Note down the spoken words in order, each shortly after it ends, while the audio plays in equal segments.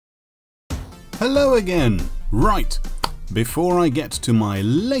Hello again! Right, before I get to my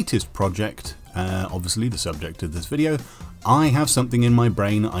latest project, obviously the subject of this video, I have something in my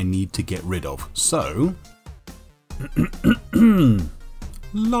brain I need to get rid of. So, la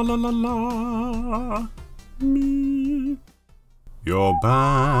la la la, me. You're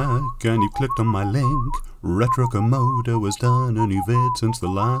back and you clicked on my link. Retro Komodo has done a new vid since the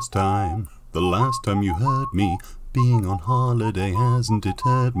last time. The last time you heard me. Being on holiday hasn't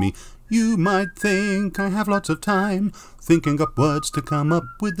deterred me. You might think I have lots of time, thinking up words to come up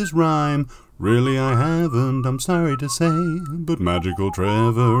with this rhyme. Really I haven't, I'm sorry to say, but Magical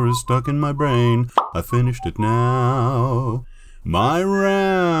Trevor is stuck in my brain. I finished it now. My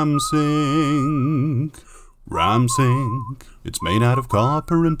ram sink. Ram sink. It's made out of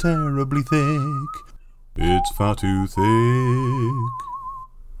copper and terribly thick. It's far too thick.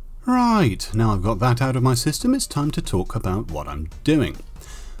 Right, now I've got that out of my system, it's time to talk about what I'm doing.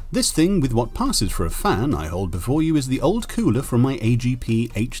 This thing with what passes for a fan I hold before you is the old cooler from my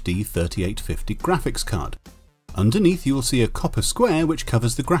AGP HD 3850 graphics card. Underneath you will see a copper square which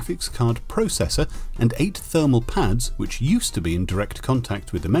covers the graphics card processor and 8 thermal pads which used to be in direct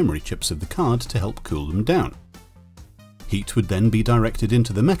contact with the memory chips of the card to help cool them down. Heat would then be directed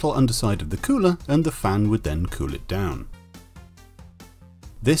into the metal underside of the cooler and the fan would then cool it down.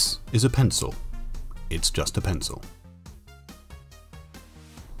 This is a pencil. It's just a pencil.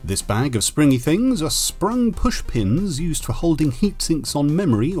 This bag of springy things are sprung push pins used for holding heat sinks on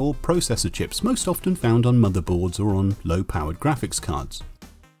memory or processor chips, most often found on motherboards or on low-powered graphics cards.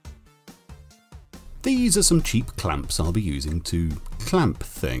 These are some cheap clamps I'll be using to clamp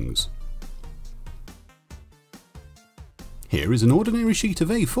things. Here is an ordinary sheet of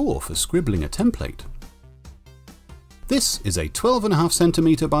A4 for scribbling a template. This is a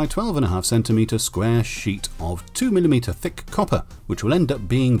 12.5cm by 12.5cm square sheet of 2mm thick copper, which will end up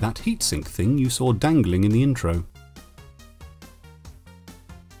being that heatsink thing you saw dangling in the intro.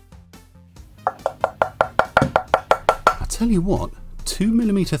 I tell you what,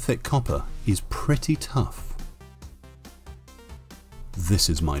 2mm thick copper is pretty tough. This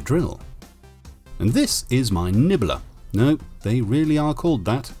is my drill. And this is my nibbler. No, they really are called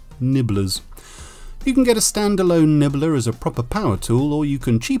that, nibblers. You can get a standalone nibbler as a proper power tool, or you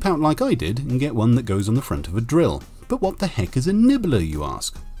can cheap out like I did and get one that goes on the front of a drill. But what the heck is a nibbler, you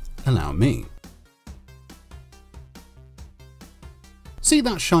ask? Allow me. See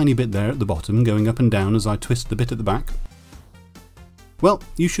that shiny bit there at the bottom going up and down as I twist the bit at the back? Well,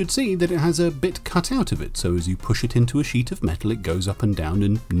 you should see that it has a bit cut out of it, so as you push it into a sheet of metal it goes up and down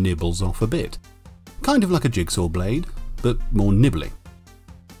and nibbles off a bit. Kind of like a jigsaw blade, but more nibbly.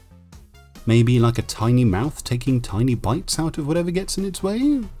 Maybe like a tiny mouth taking tiny bites out of whatever gets in its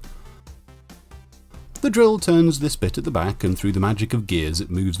way? The drill turns this bit at the back and through the magic of gears it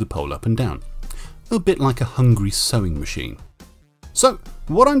moves the pole up and down. A bit like a hungry sewing machine. So,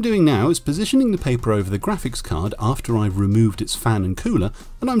 what I'm doing now is positioning the paper over the graphics card after I've removed its fan and cooler,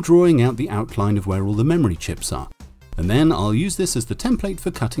 and I'm drawing out the outline of where all the memory chips are. And then I'll use this as the template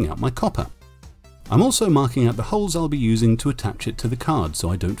for cutting out my copper. I'm also marking out the holes I'll be using to attach it to the card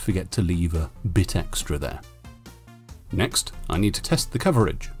so I don't forget to leave a bit extra there. Next, I need to test the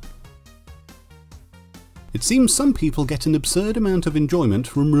coverage. It seems some people get an absurd amount of enjoyment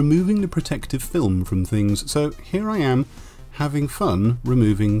from removing the protective film from things, so here I am, having fun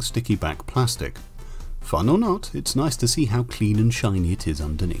removing sticky back plastic. Fun or not, it's nice to see how clean and shiny it is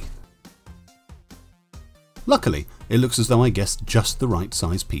underneath. Luckily, it looks as though I guessed just the right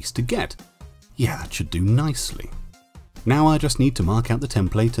size piece to get. Yeah, that should do nicely. Now I just need to mark out the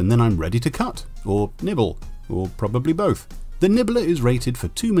template and then I'm ready to cut, or nibble, or probably both. The nibbler is rated for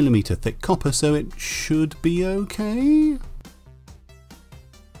 2mm thick copper, so it should be okay.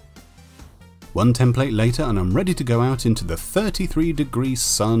 One template later and I'm ready to go out into the 33-degree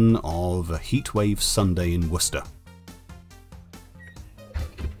sun of a heatwave Sunday in Worcester.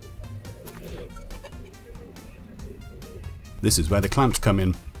 This is where the clamps come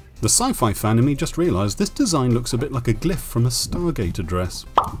in. The sci-fi fan in me just realised this design looks a bit like a glyph from a Stargate address.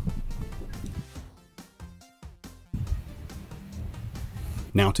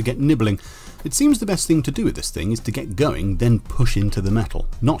 Now to get nibbling. It seems the best thing to do with this thing is to get going, then push into the metal,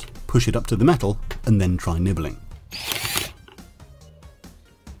 not push it up to the metal and then try nibbling.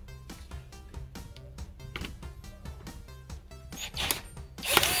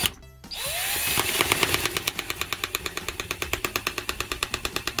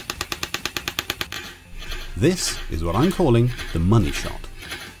 This is what I'm calling the money shot.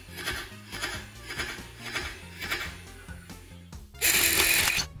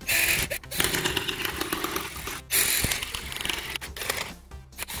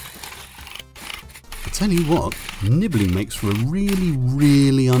 tell you what, nibbling makes for a really,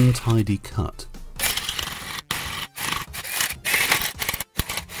 really untidy cut.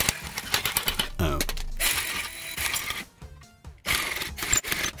 Oh.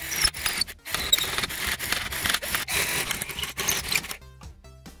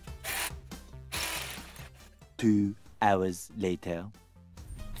 Two hours later.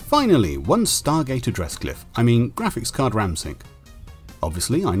 Finally, one Stargate address glyph, graphics card RAM sync.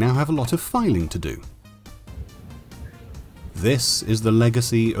 Obviously, I now have a lot of filing to do. This is the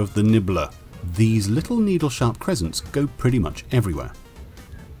legacy of the nibbler. These little needle-sharp crescents go pretty much everywhere.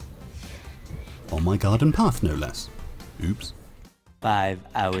 On my garden path, no less. Oops. 5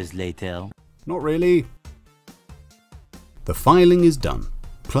 hours later. Not really. The filing is done,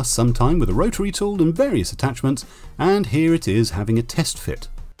 plus some time with a rotary tool and various attachments, and here it is having a test fit.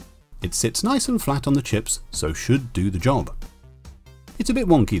 It sits nice and flat on the chips, so should do the job. It's a bit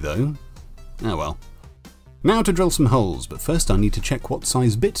wonky though. Oh well. Now to drill some holes, but first I need to check what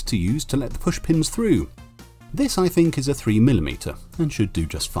size bit to use to let the push pins through. This I think is a 3mm and should do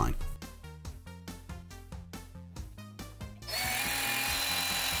just fine.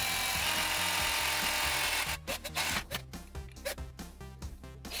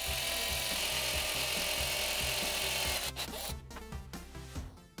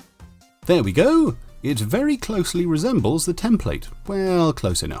 There we go! It very closely resembles the template. Well,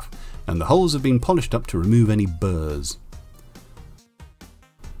 close enough. And the holes have been polished up to remove any burrs.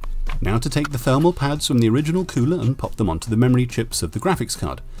 Now to take the thermal pads from the original cooler and pop them onto the memory chips of the graphics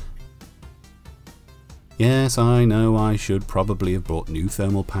card. Yes, I know I should probably have bought new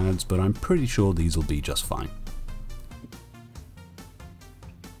thermal pads, but I'm pretty sure these will be just fine.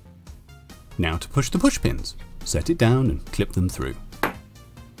 Now to push the push pins. Set it down and clip them through.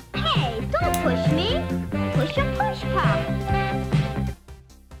 Hey, don't push me! Push your push pop!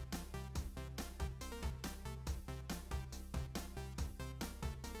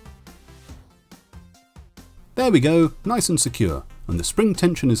 There we go, nice and secure, and the spring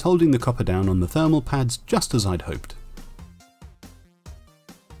tension is holding the copper down on the thermal pads just as I'd hoped.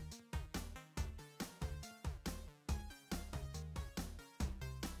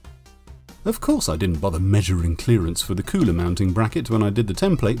 Of course I didn't bother measuring clearance for the cooler mounting bracket when I did the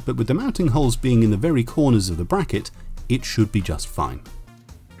template, but with the mounting holes being in the very corners of the bracket, it should be just fine.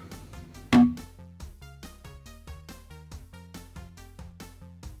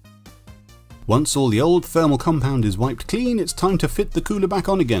 Once all the old thermal compound is wiped clean, it's time to fit the cooler back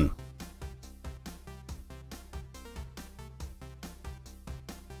on again.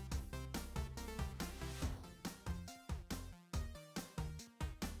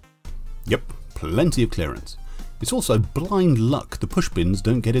 Yep, plenty of clearance. It's also blind luck the push pins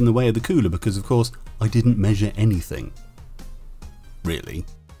don't get in the way of the cooler because, of course, I didn't measure anything. Really.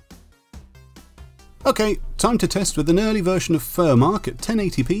 Okay, time to test with an early version of Furmark at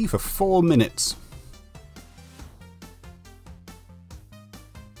 1080p for 4 minutes.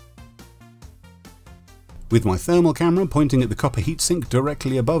 With my thermal camera pointing at the copper heatsink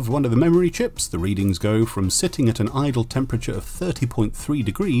directly above one of the memory chips, the readings go from sitting at an idle temperature of 30.3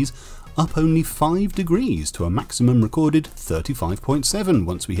 degrees up only 5 degrees to a maximum recorded 35.7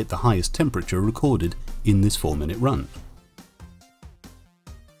 once we hit the highest temperature recorded in this 4-minute run.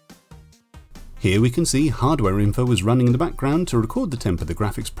 Here we can see hardware info was running in the background to record the temp of the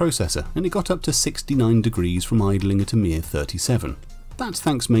graphics processor, and it got up to 69 degrees from idling at a mere 37. That's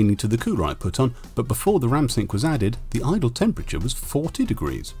thanks mainly to the cooler I put on, but before the RAM sync was added, the idle temperature was 40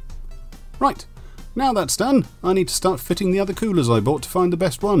 degrees. Right, now that's done, I need to start fitting the other coolers I bought to find the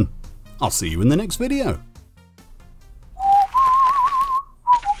best one. I'll see you in the next video.